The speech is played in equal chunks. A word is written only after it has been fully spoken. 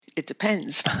It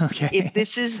depends. Okay. If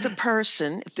this is a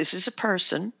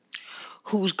person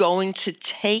who's going to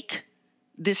take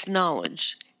this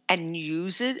knowledge and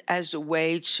use it as a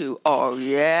way to, oh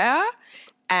yeah,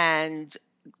 and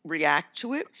react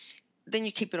to it, then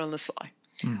you keep it on the sly.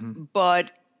 Mm-hmm.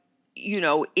 But,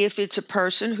 if it's a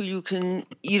person who you can,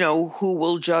 who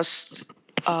will just,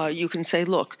 you can say,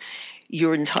 look,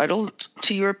 you're entitled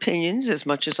to your opinions as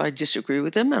much as I disagree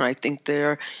with them, and I think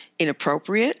they're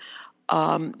inappropriate.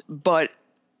 But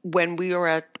when we are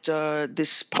at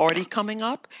this party coming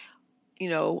up,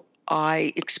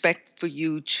 I expect for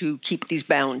you to keep these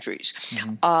boundaries.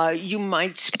 Mm-hmm. You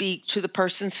might speak to the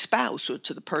person's spouse or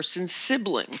to the person's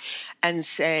sibling and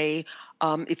say,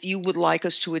 if you would like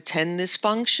us to attend this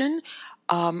function,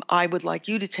 I would like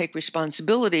you to take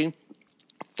responsibility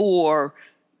for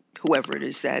whoever it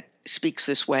is that speaks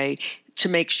this way to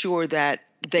make sure that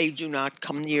they do not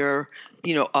come near,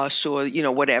 us or,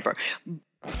 whatever.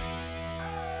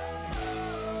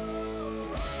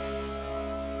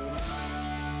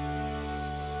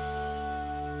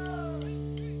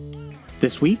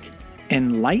 This week,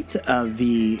 in light of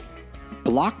the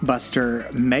blockbuster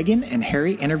Meghan and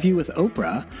Harry interview with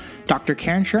Oprah, Dr.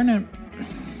 Karen Sherman.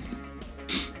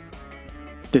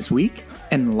 This week,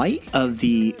 in light of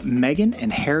the Meghan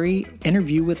and Harry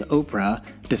interview with Oprah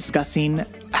discussing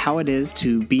how it is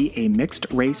to be a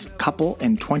mixed-race couple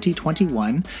in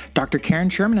 2021, Dr. Karen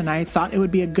Sherman and I thought it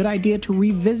would be a good idea to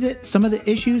revisit some of the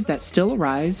issues that still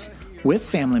arise with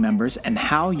family members and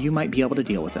how you might be able to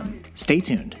deal with them. Stay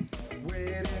tuned.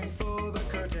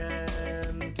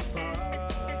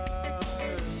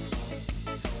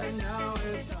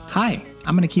 Hi,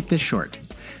 I'm going to keep this short.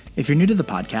 If you're new to the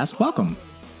podcast, welcome.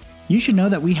 You should know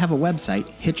that we have a website,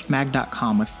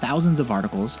 hitchedmag.com, with thousands of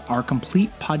articles, our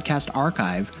complete podcast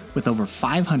archive with over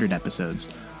 500 episodes,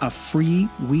 a free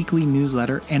weekly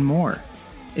newsletter, and more.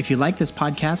 If you like this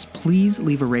podcast, please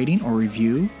leave a rating or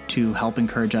review to help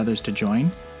encourage others to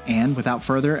join. And without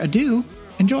further ado,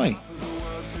 enjoy.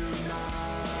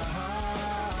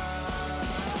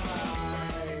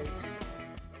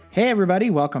 Hey everybody,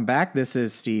 welcome back. This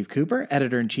is Steve Cooper,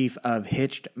 editor-in-chief of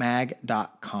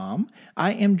hitchedmag.com.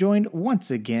 I am joined once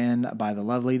again by the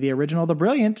lovely, the original, the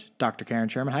brilliant Dr. Karen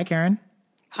Sherman. Hi, Karen.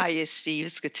 Hiya, Steve.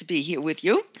 It's good to be here with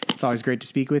you. It's always great to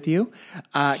speak with you.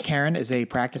 Karen is a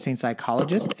practicing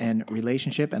psychologist in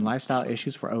relationship and lifestyle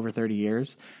issues for over 30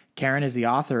 years. Karen is the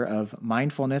author of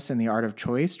Mindfulness and the Art of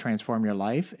Choice, Transform Your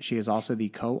Life. She is also the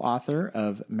co-author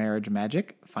of Marriage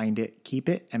Magic, Find It, Keep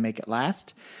It, and Make It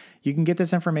Last. You can get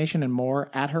this information and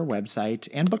more at her website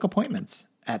and book appointments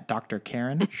at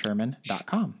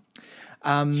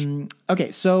drkarensherman.com.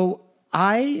 Okay, so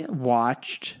I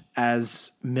watched,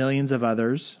 as millions of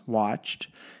others watched,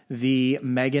 the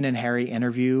Meghan and Harry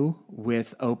interview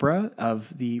with Oprah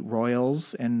of the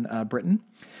royals in Britain.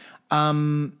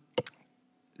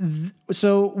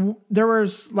 So there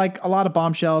was like a lot of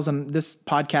bombshells, and this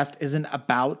podcast isn't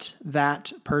about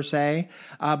that per se.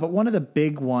 But one of the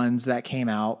big ones that came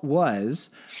out was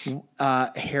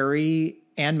Harry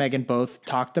and Meghan both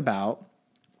talked about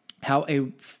how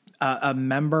a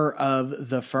member of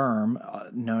the firm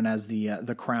known as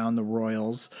the Crown, the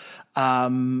Royals,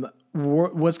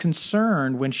 was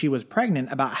concerned when she was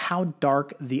pregnant about how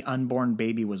dark the unborn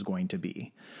baby was going to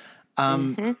be.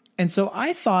 And so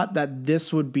I thought that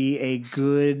this would be a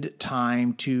good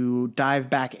time to dive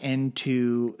back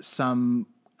into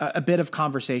a bit of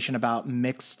conversation about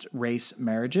mixed race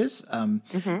marriages.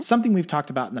 Something we've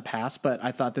talked about in the past, but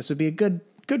I thought this would be a good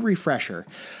refresher.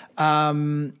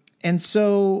 And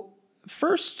so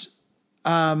first,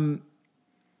 I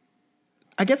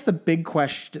guess the big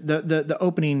question, the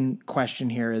opening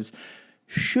question here is,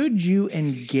 should you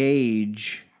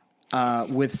engage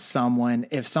with someone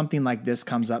if something like this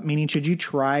comes up? Meaning, should you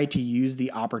try to use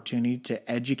the opportunity to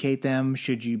educate them?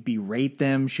 Should you berate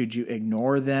them? Should you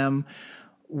ignore them?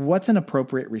 What's an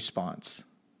appropriate response?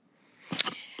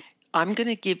 I'm going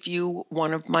to give you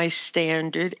one of my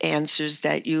standard answers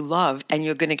that you love, and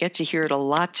you're going to get to hear it a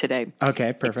lot today.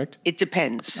 Okay, perfect. It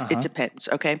depends. It depends,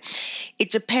 okay?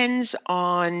 It depends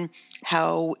on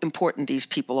how important these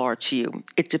people are to you.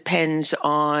 It depends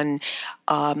on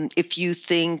if you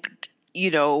think,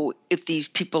 if these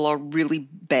people are really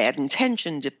bad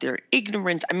intentioned, if they're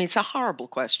ignorant. I mean, it's a horrible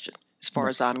question as far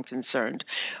as I'm concerned.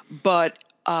 But,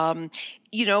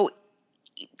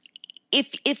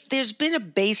 if there's been a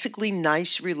basically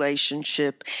nice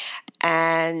relationship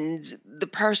and the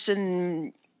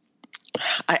person,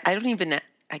 I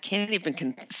can't even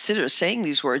consider saying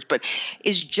these words, but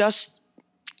is just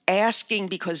asking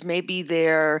because maybe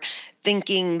they're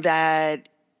thinking that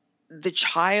the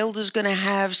child is going to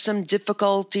have some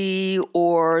difficulty,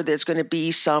 or there's going to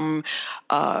be some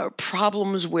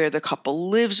problems where the couple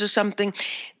lives or something,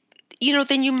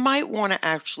 then you might want to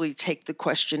actually take the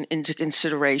question into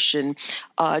consideration.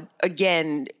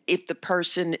 Again, if the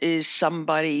person is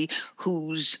somebody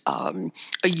who's a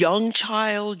young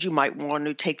child, you might want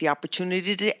to take the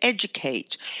opportunity to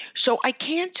educate. So I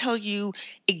can't tell you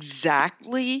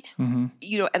exactly,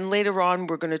 and later on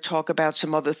we're going to talk about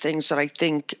some other things that I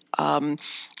think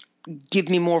give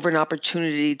me more of an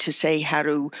opportunity to say how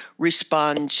to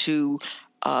respond to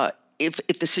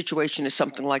if the situation is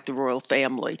something like the royal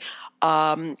family.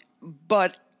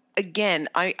 But again,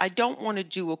 I don't want to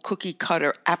do a cookie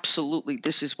cutter. Absolutely,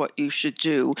 this is what you should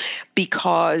do,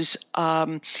 because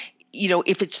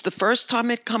if it's the first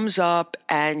time it comes up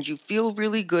and you feel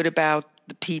really good about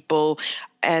the people,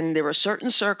 and there are certain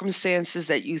circumstances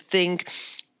that you think,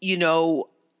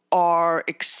 are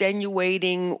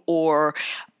extenuating or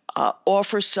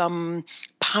offer some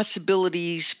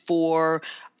possibilities for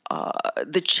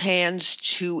the chance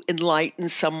to enlighten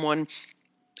someone,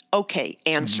 okay,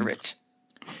 answer it.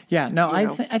 Yeah, no,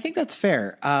 I think that's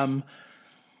fair.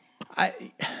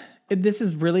 This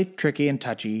is really tricky and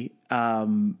touchy.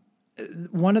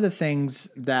 One of the things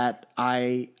that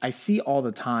I see all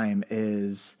the time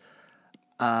is,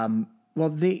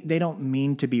 they don't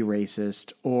mean to be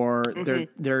racist, or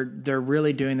they're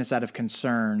really doing this out of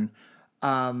concern.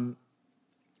 Part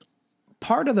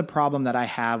of the problem that I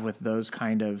have with those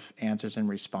kind of answers and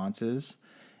responses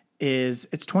is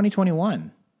it's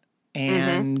 2021.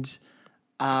 And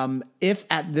if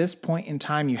at this point in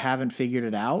time you haven't figured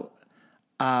it out,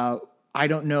 I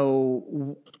don't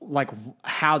know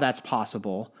how that's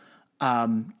possible,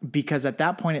 because at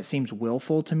that point it seems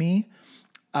willful to me.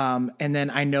 And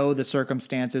then I know the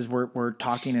circumstances, we're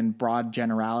talking in broad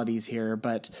generalities here,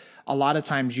 but a lot of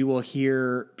times you will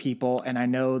hear people, and I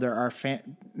know there are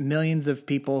millions of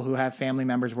people who have family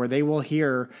members where they will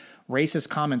hear racist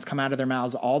comments come out of their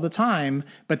mouths all the time,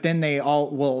 but then they all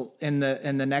will in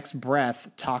the next breath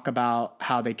talk about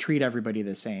how they treat everybody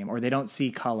the same, or they don't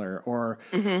see color, or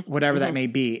whatever that may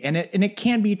be. And it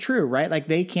can be true, right? Like,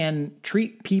 they can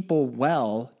treat people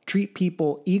well, treat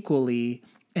people equally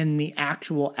in the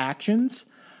actual actions,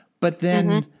 but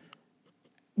then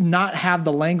not have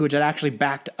the language that actually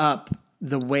backed up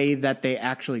the way that they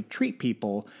actually treat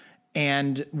people.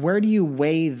 And where do you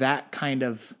weigh that kind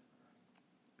of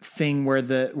thing where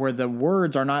the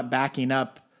words are not backing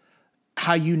up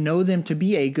how you know them to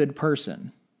be a good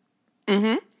person?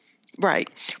 Right.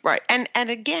 And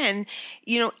again,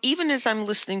 even as I'm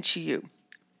listening to you,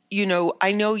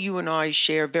 I know you and I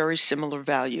share very similar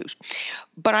values,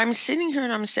 but I'm sitting here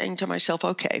and I'm saying to myself,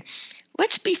 okay,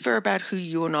 let's be fair about who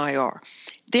you and I are.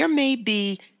 There may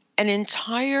be an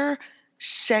entire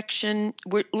section,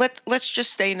 let's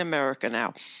just stay in America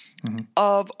now,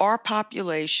 of our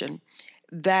population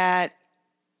that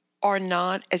are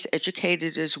not as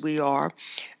educated as we are,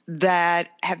 that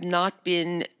have not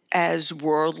been as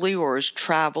worldly or as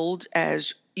traveled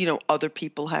as, other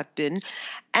people have been.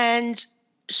 And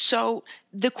so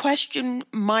the question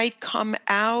might come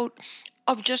out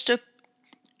of just a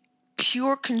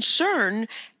pure concern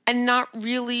and not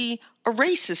really a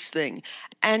racist thing.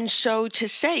 And so to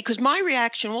say, because my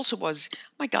reaction also was,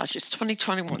 my gosh, it's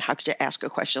 2021. How could you ask a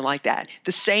question like that?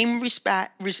 The same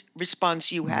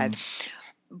response you had.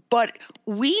 But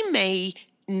we may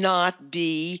not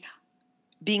be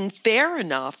being fair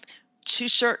enough to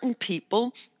certain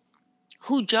people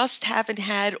who just haven't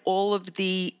had all of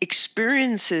the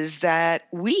experiences that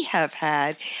we have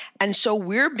had. And so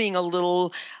we're being a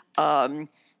little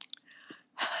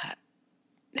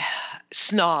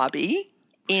snobby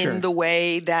in the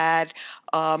way that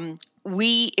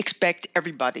we expect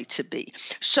everybody to be.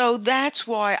 So that's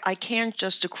why I can't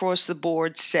just across the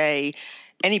board say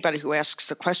anybody who asks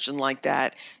a question like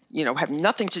that, have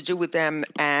nothing to do with them,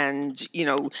 and,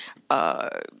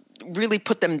 really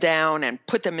put them down and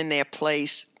put them in their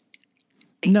place.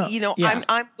 No,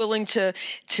 I'm willing to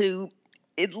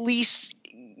at least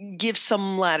give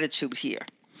some latitude here.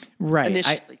 Right.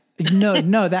 Initially.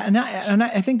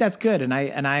 I think that's good. And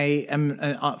I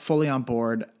am fully on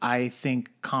board. I think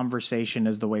conversation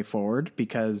is the way forward,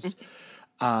 because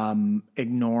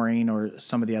ignoring or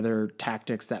some of the other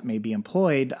tactics that may be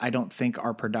employed, I don't think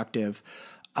are productive.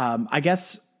 I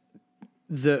guess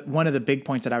one of the big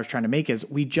points that I was trying to make is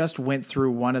we just went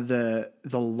through one of the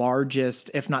largest,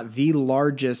 if not the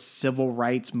largest, civil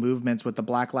rights movements with the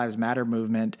Black Lives Matter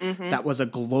movement. That was a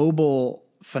global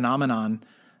phenomenon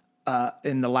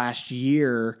in the last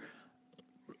year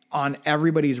on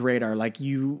everybody's radar. Like,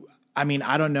 I mean,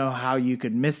 I don't know how you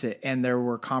could miss it. And there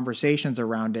were conversations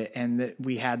around it, and that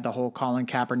we had the whole Colin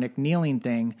Kaepernick kneeling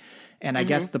thing. And I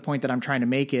guess the point that I'm trying to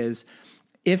make is,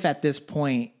 if at this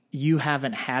point you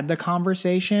haven't had the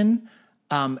conversation,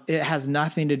 it has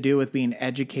nothing to do with being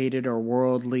educated or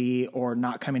worldly or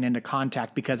not coming into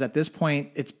contact, because at this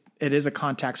point it is a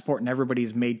contact sport and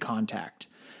everybody's made contact.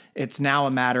 It's now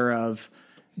a matter of,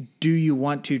 do you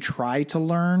want to try to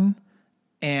learn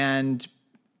and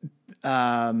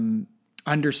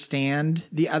understand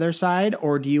the other side,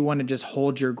 or do you want to just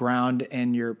hold your ground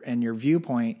and your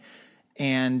viewpoint?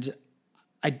 And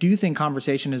I do think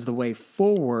conversation is the way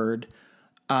forward.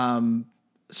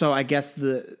 So I guess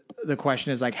the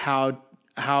question is like,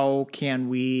 how can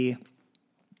we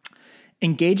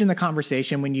engage in the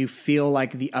conversation when you feel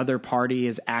like the other party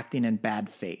is acting in bad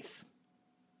faith?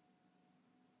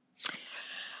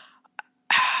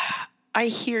 I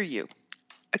hear you.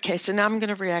 Okay, so now I'm going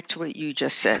to react to what you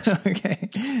just said.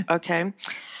 Okay. Okay.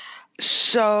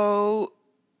 So,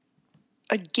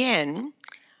 again,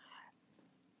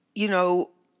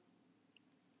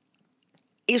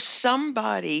 if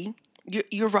somebody,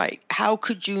 you're right, how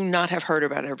could you not have heard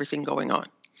about everything going on?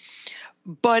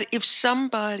 But if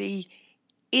somebody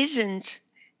isn't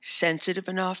sensitive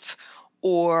enough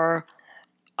or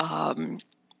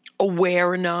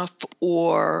aware enough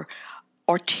or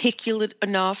articulate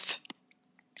enough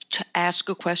to ask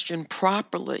a question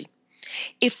properly,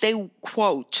 if they,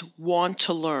 quote, want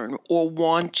to learn or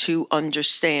want to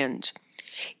understand,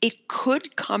 it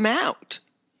could come out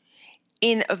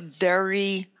in a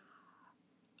very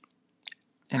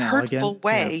hurtful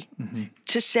way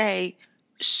to say,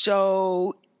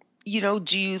 so,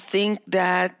 do you think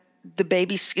that the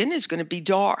baby's skin is going to be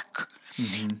dark?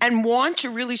 And want to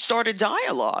really start a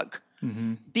dialogue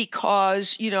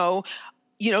because, then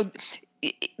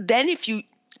if you,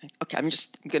 okay, I'm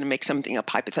just going to make something up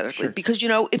hypothetically, because,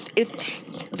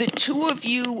 if the two of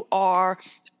you are,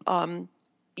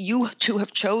 you two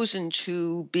have chosen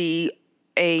to be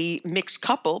a mixed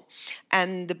couple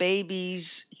and the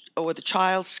baby's or the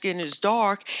child's skin is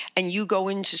dark and you go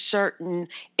into certain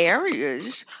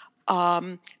areas,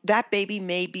 that baby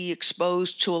may be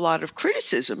exposed to a lot of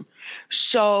criticism.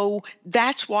 So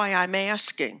that's why I'm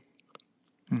asking.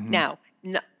 Now,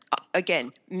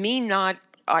 again,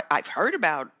 I've heard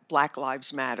about Black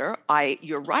Lives Matter.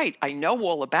 You're right. I know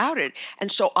all about it.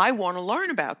 And so I want to learn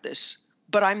about this,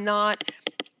 but I'm not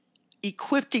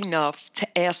equipped enough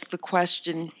to ask the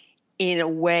question in a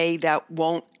way that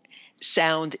won't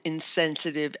sound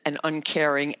insensitive and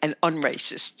uncaring and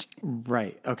unracist.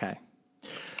 Right. Okay.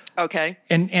 Okay.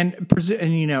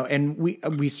 And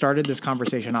we started this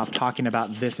conversation off talking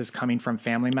about this is coming from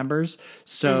family members.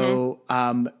 So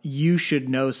you should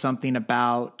know something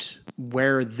about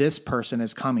where this person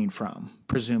is coming from,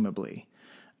 presumably,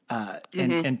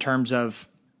 in terms of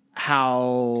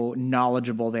how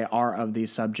knowledgeable they are of these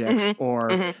subjects, or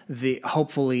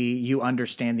hopefully you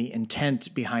understand the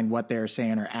intent behind what they're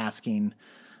saying or asking,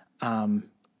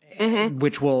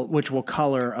 which will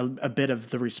color a bit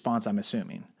of the response, I'm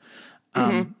assuming.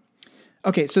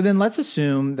 Okay, so then let's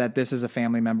assume that this is a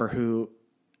family member who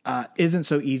isn't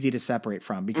so easy to separate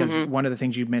from, because one of the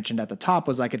things you mentioned at the top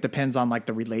was like, it depends on like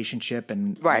the relationship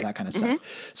and all that kind of stuff.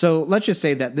 So let's just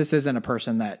say that this isn't a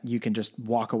person that you can just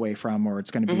walk away from, or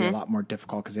it's going to be a lot more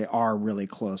difficult because they are really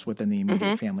close within the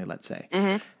immediate family, let's say.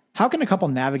 How can a couple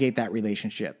navigate that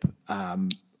relationship?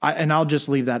 And I'll just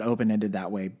leave that open-ended that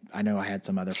way. I know I had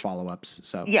some other follow-ups.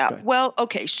 So yeah, well,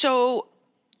 okay. So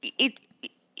it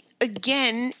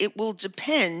will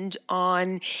depend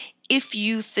on if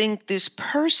you think this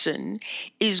person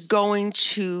is going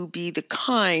to be the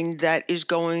kind that is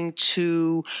going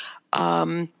to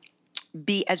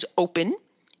be as open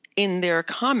in their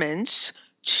comments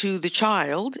to the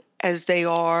child as they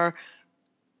are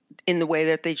in the way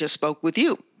that they just spoke with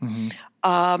you.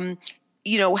 How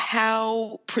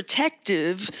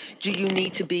protective do you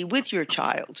need to be with your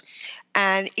child?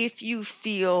 And if you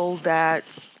feel that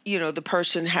the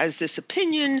person has this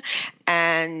opinion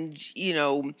and,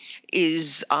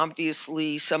 is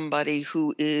obviously somebody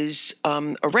who is a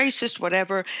racist,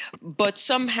 whatever, but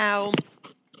somehow,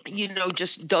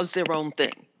 just does their own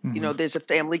thing. There's a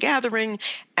family gathering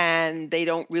and they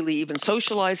don't really even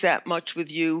socialize that much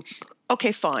with you.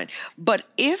 Okay, fine. But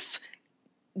if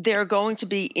they're going to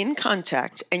be in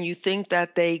contact and you think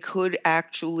that they could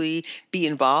actually be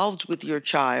involved with your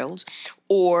child,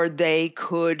 or they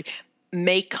could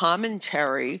make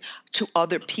commentary to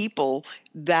other people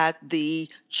that the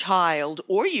child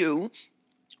or you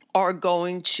are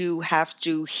going to have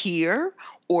to hear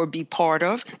or be part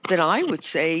of, then I would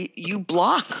say you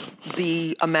block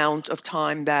the amount of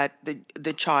time that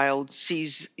the child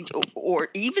sees or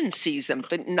even sees them,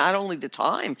 but not only the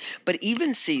time, but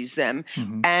even sees them.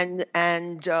 Mm-hmm.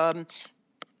 And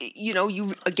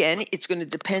you again, it's going to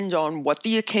depend on what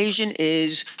the occasion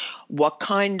is, what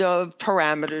kind of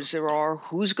parameters there are,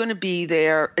 who's going to be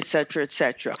there, et cetera, et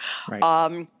cetera.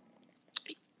 Right.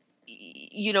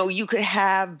 You could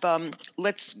have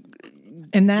let's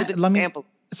And give that, an let me, example.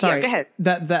 sorry, Yeah, go ahead.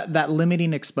 that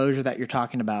limiting exposure that you're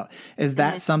talking about, is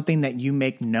that something that you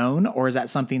make known, or is that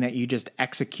something that you just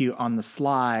execute on the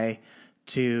sly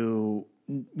to,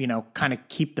 kind of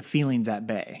keep the feelings at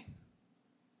bay?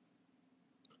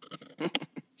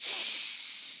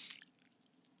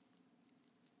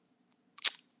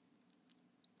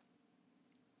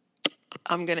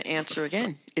 I'm going to answer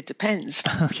again. It depends.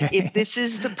 Okay. If this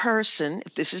is a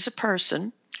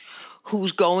person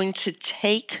who's going to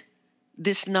take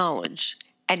this knowledge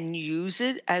and use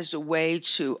it as a way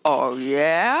to, oh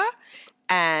yeah,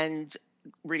 and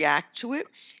react to it,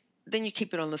 then you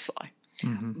keep it on the sly.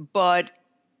 Mm-hmm. But,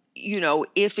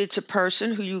 if it's a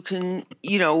person who you can,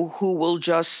 who will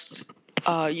just,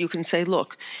 you can say,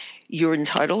 look, you're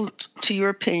entitled to your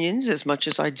opinions as much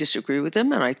as I disagree with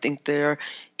them and I think they're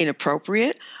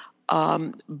inappropriate.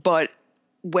 But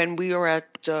when we are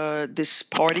at this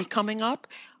party coming up,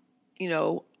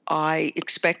 I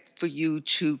expect for you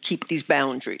to keep these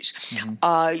boundaries.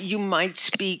 Mm-hmm. You might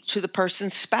speak to the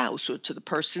person's spouse or to the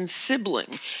person's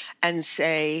sibling and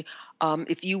say,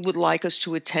 if you would like us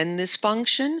to attend this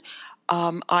function,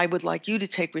 I would like you to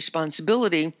take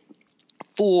responsibility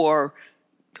for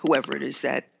whoever it is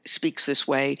that speaks this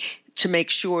way, to make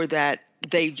sure that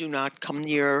they do not come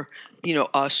near,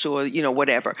 us or,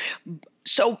 whatever.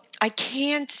 So I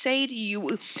can't say to you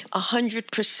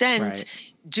 100% Right.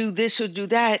 do this or do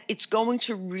that. It's going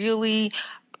to really,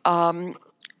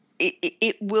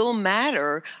 it will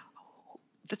matter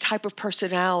the type of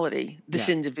personality this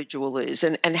individual is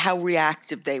and how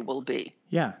reactive they will be.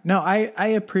 Yeah. No, I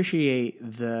appreciate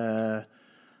the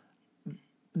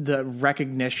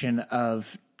recognition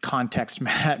of context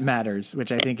matters,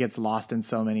 which I think gets lost in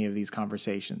so many of these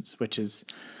conversations, which is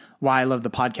why I love the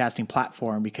podcasting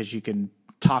platform, because you can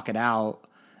talk it out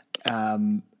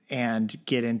and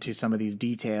get into some of these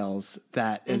details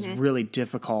that is really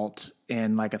difficult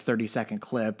in like a 30-second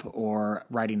clip or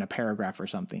writing a paragraph or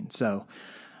something. So,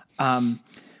 one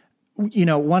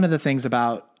of the things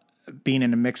about being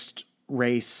in a mixed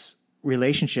race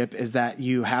relationship is that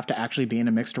you have to actually be in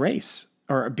a mixed race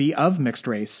or be of mixed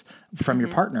race from your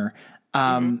partner.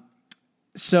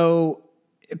 So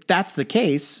if that's the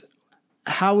case,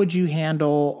 how would you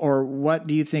handle, or what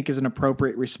do you think is an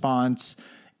appropriate response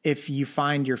if you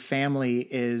find your family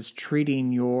is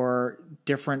treating your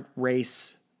different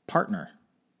race partner?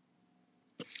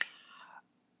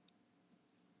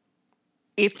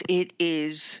 If it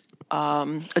is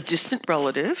a distant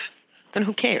relative, then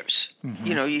who cares?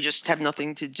 You just have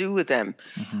nothing to do with them.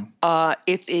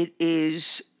 If it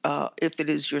is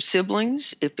your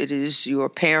siblings, if it is your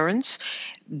parents,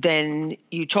 then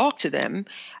you talk to them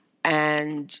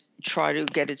and try to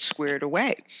get it squared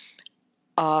away.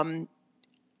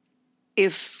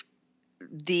 If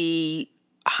the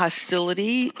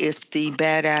hostility, if the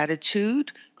bad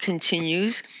attitude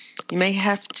continues, you may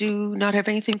have to not have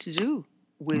anything to do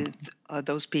with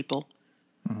those people.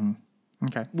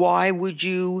 Okay. Why would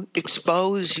you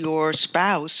expose your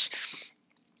spouse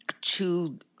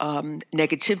to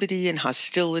negativity and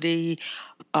hostility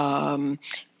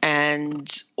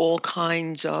and all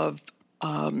kinds of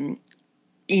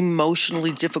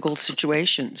emotionally difficult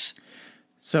situations?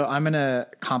 So I'm going to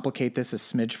complicate this a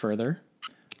smidge further.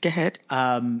 Go ahead.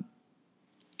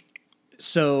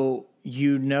 So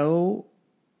your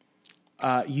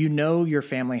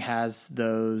family has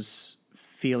those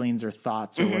feelings or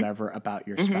thoughts or whatever about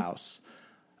your spouse.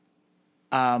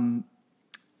 That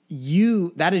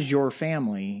is your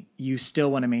family. You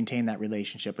still want to maintain that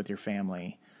relationship with your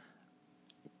family.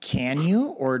 Can you,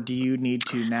 or do you need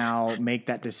to now make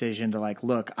that decision to like,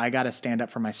 look, I got to stand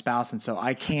up for my spouse. And so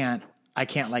I can't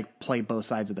like play both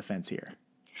sides of the fence here.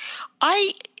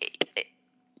 I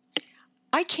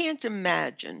can't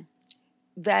imagine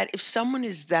that if someone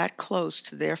is that close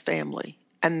to their family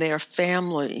and their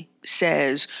family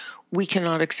says, we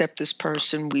cannot accept this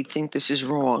person, we think this is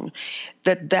wrong,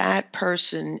 that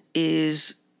person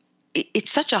is,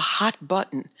 it's such a hot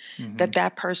button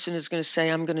that person is going to say,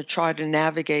 I'm going to try to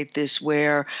navigate this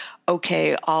where,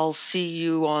 okay, I'll see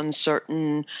you on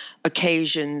certain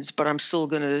occasions, but I'm still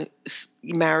going to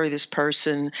marry this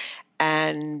person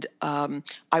and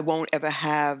I won't ever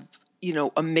have,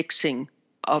 a mixing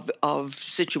of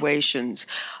situations.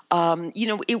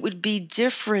 It would be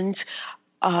different.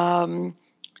 I'm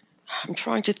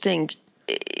trying to think.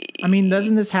 I mean,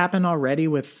 doesn't this happen already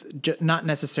with not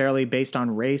necessarily based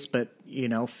on race, but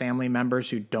family members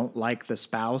who don't like the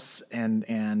spouse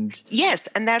and Yes,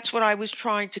 and that's what I was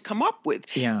trying to come up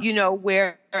with. Yeah.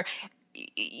 Where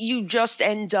you just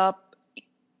end up,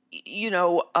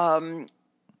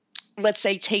 let's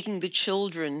say taking the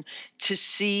children to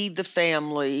see the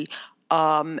family,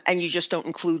 and you just don't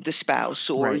include the spouse,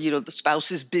 or, Right. The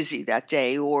spouse is busy that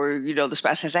day, or, the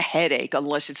spouse has a headache,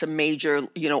 unless it's a major,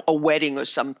 a wedding or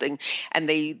something, and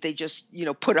they just,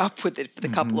 put up with it for the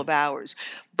couple of hours.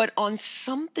 But on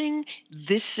something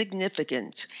this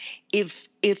significant, if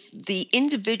the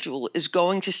individual is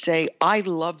going to say, I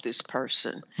love this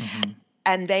person,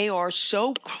 and they are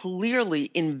so clearly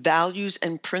in values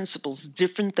and principles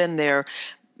different than their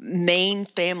main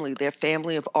family, their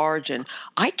family of origin,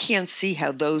 I can't see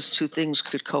how those two things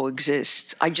could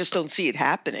coexist. I just don't see it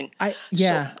happening. I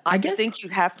think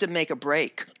you'd have to make a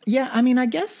break. Yeah, I mean, I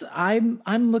guess I'm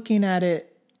looking at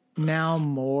it now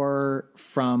more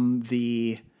from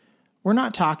we're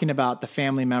not talking about the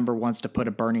family member wants to put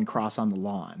a burning cross on the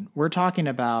lawn. We're talking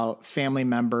about family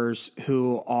members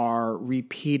who are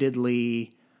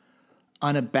repeatedly,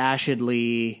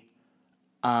 unabashedly,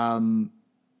 putting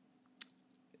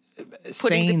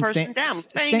the person down,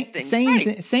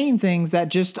 saying things that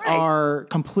just are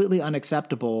completely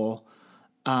unacceptable,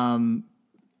 and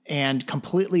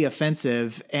completely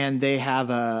offensive, and they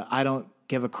have a I don't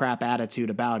give a crap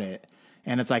attitude about it.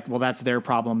 And it's like, well, that's their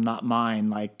problem, not mine.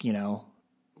 Like,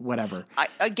 whatever. I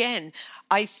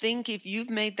think if you've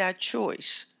made that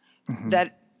choice,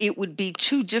 that it would be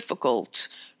too difficult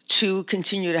to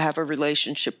continue to have a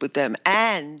relationship with them.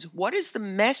 And what is the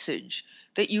message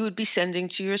that you would be sending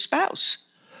to your spouse?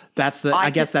 I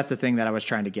guess that's the thing that I was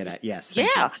trying to get at. Yes.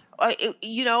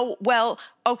 Well,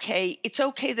 okay, it's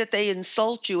okay that they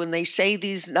insult you and they say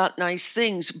these not nice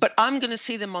things, but I'm going to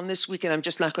see them on this weekend. I'm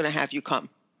just not going to have you come.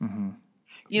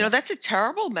 That's a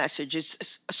terrible message.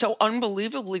 It's so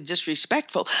unbelievably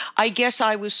disrespectful. I guess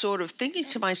I was sort of thinking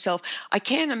to myself, I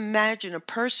can't imagine a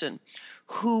person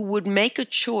who would make a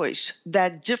choice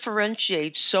that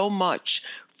differentiates so much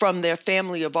from their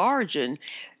family of origin,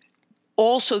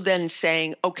 also then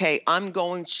saying, okay, I'm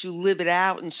going to live it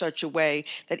out in such a way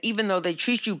that even though they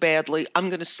treat you badly, I'm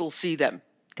going to still see them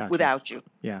without you.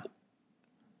 Yeah.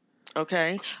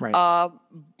 Okay. Right.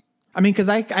 I mean, because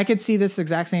I could see this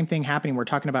exact same thing happening. We're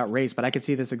talking about race, but I could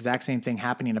see this exact same thing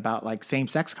happening about like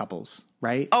same-sex couples,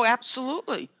 right? Oh,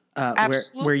 absolutely.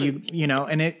 Absolutely. Where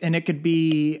and it could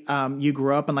be you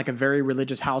grew up in like a very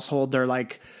religious household. They're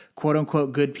like quote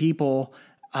unquote good people,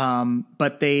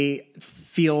 but they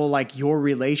feel like your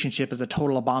relationship is a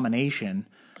total abomination,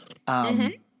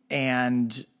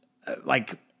 and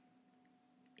like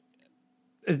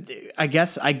I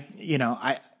guess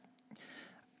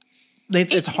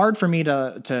it's hard for me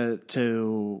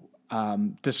to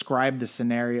describe the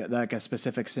scenario, like a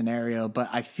specific scenario, but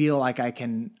I feel like I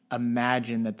can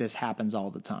imagine that this happens all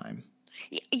the time.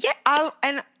 Yeah,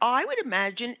 and I would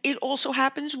imagine it also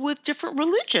happens with different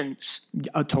religions.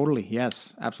 Totally.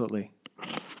 Yes, absolutely.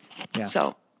 Yeah.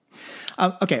 So.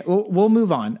 Okay, we'll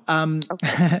move on.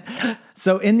 Okay.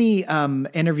 So in the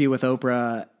interview with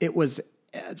Oprah,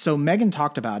 so Meghan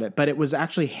talked about it, but it was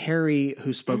actually Harry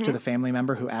who spoke to the family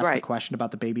member who asked the question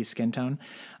about the baby's skin tone.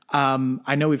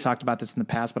 I know we've talked about this in the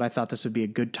past, but I thought this would be a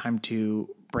good time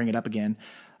to bring it up again.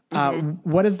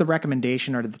 What is the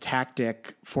recommendation or the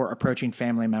tactic for approaching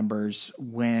family members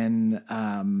when,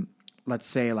 let's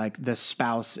say, like the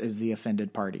spouse is the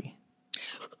offended party?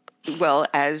 Well,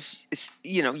 as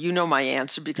you know my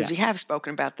answer because we have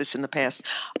spoken about this in the past.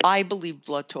 I believe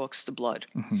blood talks to blood.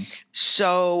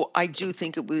 So I do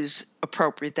think it was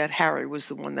appropriate that Harry was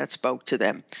the one that spoke to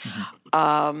them.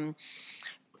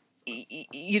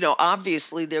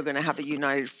 Obviously they're going to have a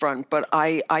united front, but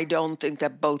I don't think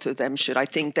that both of them should. I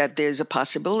think that there's a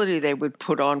possibility they would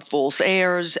put on false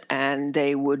airs and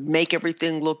they would make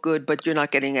everything look good, but you're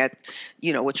not getting at,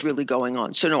 what's really going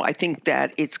on. So no, I think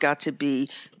that it's got to be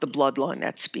the bloodline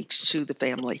that speaks to the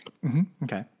family.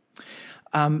 Okay.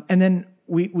 And then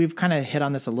we've kind of hit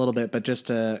on this a little bit, but just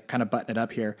to kind of button it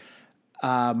up here,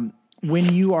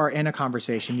 when you are in a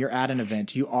conversation, you're at an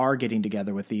event, you are getting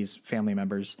together with these family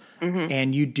members,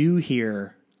 and you do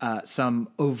hear some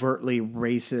overtly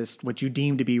racist, what you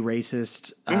deem to be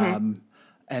racist, and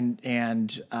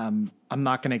I'm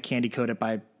not going to candy coat it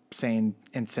by saying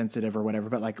insensitive or whatever,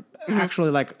 but like actually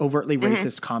like overtly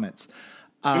racist comments.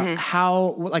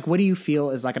 What do you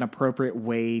feel is like an appropriate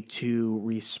way to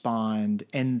respond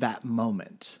in that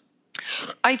moment?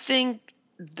 I think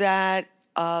that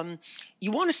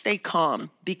you want to stay calm,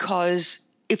 because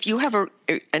if you have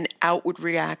an outward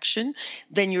reaction,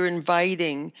 then you're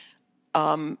inviting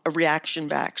a reaction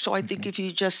back. So I think if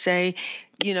you just say,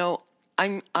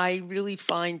 I really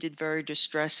find it very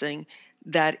distressing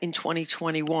that in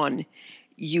 2021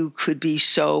 you could be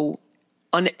so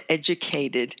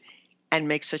uneducated and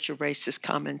make such a racist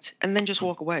comment, and then just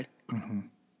walk away. Mm-hmm.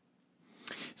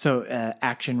 So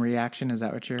action reaction, is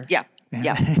that what you're? Yeah.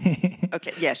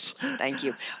 Okay. Yes. Thank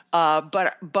you.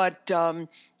 But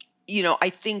I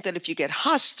think that if you get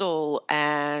hostile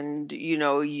and,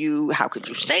 how could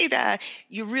you say that?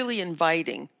 You're really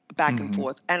inviting back and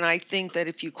forth. And I think that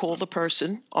if you call the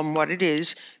person on what it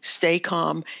is, stay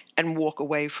calm and walk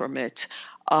away from it,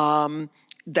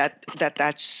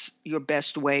 that's your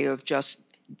best way of just,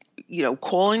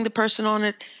 calling the person on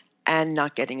it and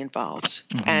not getting involved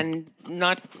and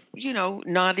not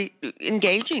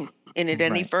engaging in it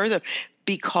any further.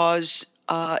 Because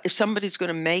if somebody's going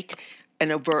to make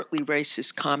an overtly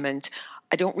racist comment,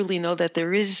 I don't really know that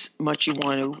there is much you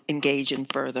want to engage in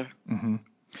further. Mm-hmm.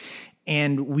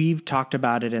 And we've talked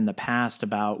about it in the past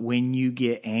about when you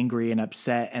get angry and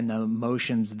upset and the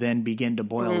emotions then begin to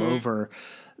boil over,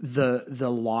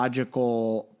 the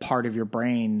logical part of your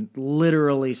brain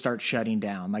literally starts shutting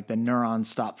down, like the neurons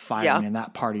stop firing in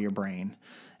that part of your brain.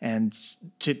 And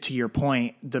to your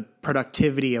point, the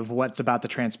productivity of what's about to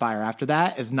transpire after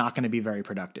that is not going to be very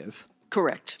productive.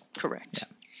 Correct.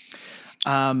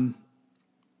 Yeah.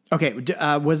 Okay.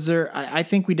 Was there, I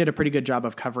think we did a pretty good job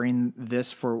of covering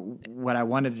this for what I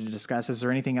wanted to discuss. Is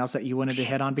there anything else that you wanted to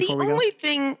hit on before we go?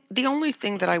 The only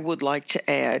thing that I would like to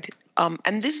add,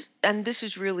 and this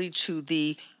is really to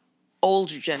the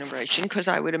older generation, because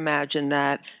I would imagine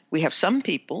that we have some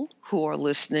people who are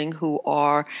listening who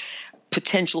are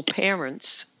potential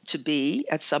parents to be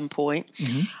at some point.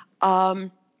 There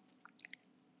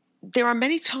are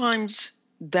many times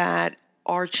that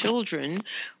our children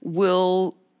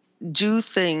will do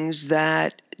things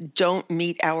that don't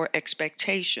meet our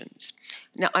expectations.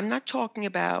 Now, I'm not talking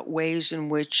about ways in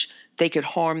which they could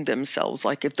harm themselves,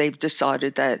 like if they've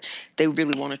decided that they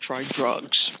really want to try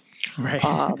drugs, right?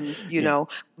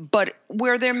 But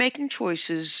where they're making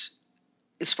choices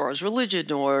as far as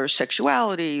religion or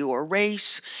sexuality or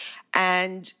race,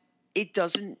 and it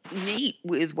doesn't meet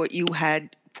with what you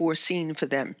had foreseen for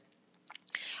them.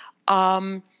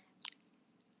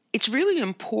 It's really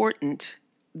important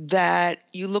that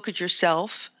you look at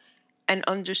yourself and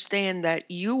understand that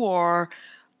you are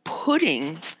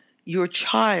putting your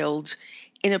child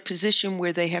in a position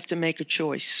where they have to make a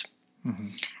choice.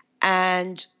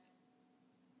 And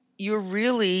you're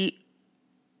really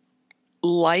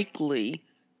likely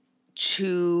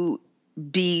to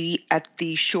be at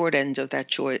the short end of that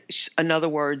choice. In other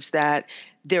words, that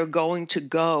they're going to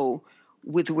go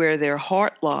with where their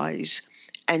heart lies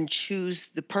and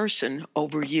choose the person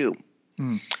over you.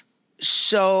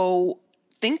 So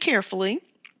think carefully,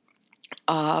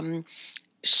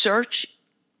 search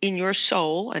in your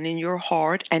soul and in your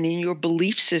heart and in your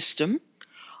belief system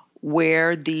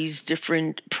where these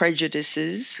different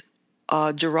prejudices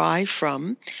derive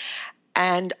from,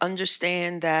 and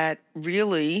understand that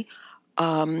really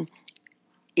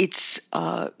it's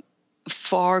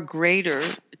far greater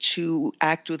to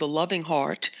act with a loving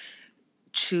heart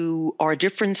to our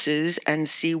differences and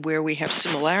see where we have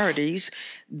similarities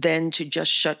than to just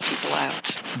shut people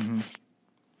out.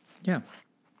 Yeah.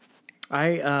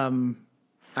 I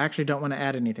actually don't want to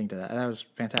add anything to that. That was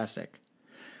fantastic.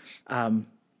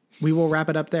 We will wrap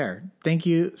it up there. Thank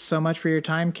you so much for your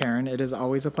time, Karen. It is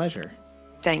always a pleasure.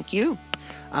 Thank you.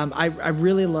 I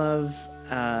really love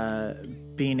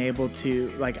being able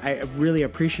to, I really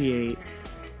appreciate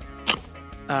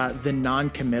the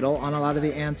non-committal on a lot of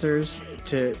the answers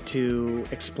to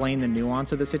explain the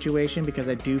nuance of the situation, because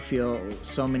I do feel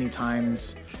so many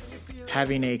times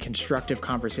having a constructive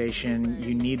conversation,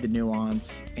 you need the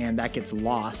nuance, and that gets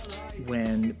lost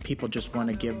when people just want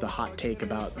to give the hot take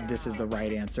about this is the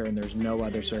right answer and there's no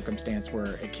other circumstance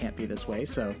where it can't be this way.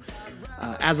 So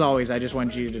as always, I just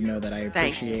wanted you to know that I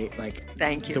appreciate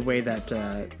the way that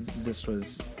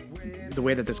the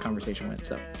way that this conversation went.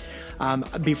 So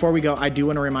before we go, I do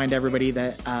want to remind everybody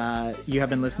that you have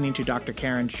been listening to Dr.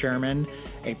 Karen Sherman,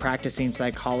 a practicing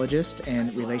psychologist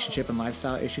and relationship and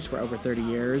lifestyle issues for over 30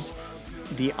 years.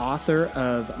 The author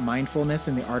of Mindfulness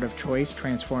and the Art of Choice,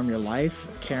 Transform Your Life.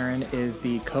 Karen is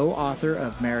the co-author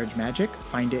of Marriage Magic,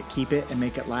 Find It, Keep It, and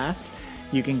Make It Last.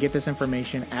 You can get this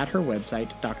information at her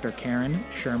website,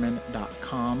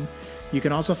 drkarensherman.com. You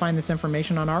can also find this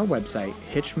information on our website,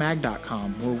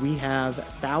 hitchmag.com, where we have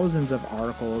thousands of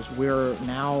articles.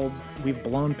 We've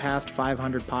blown past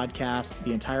 500 podcasts.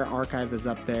 The entire archive is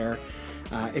up there.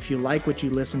 If you like what you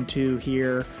listen to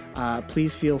here,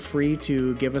 please feel free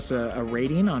to give us a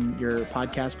rating on your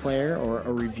podcast player, or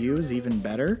a review is even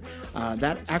better.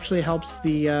 That actually helps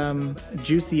the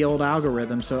juice the old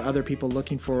algorithm, so other people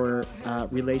looking for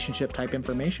relationship type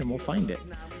information will find it,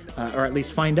 or at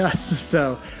least find us.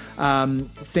 So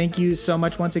thank you so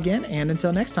much once again, and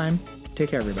until next time, take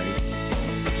care, everybody.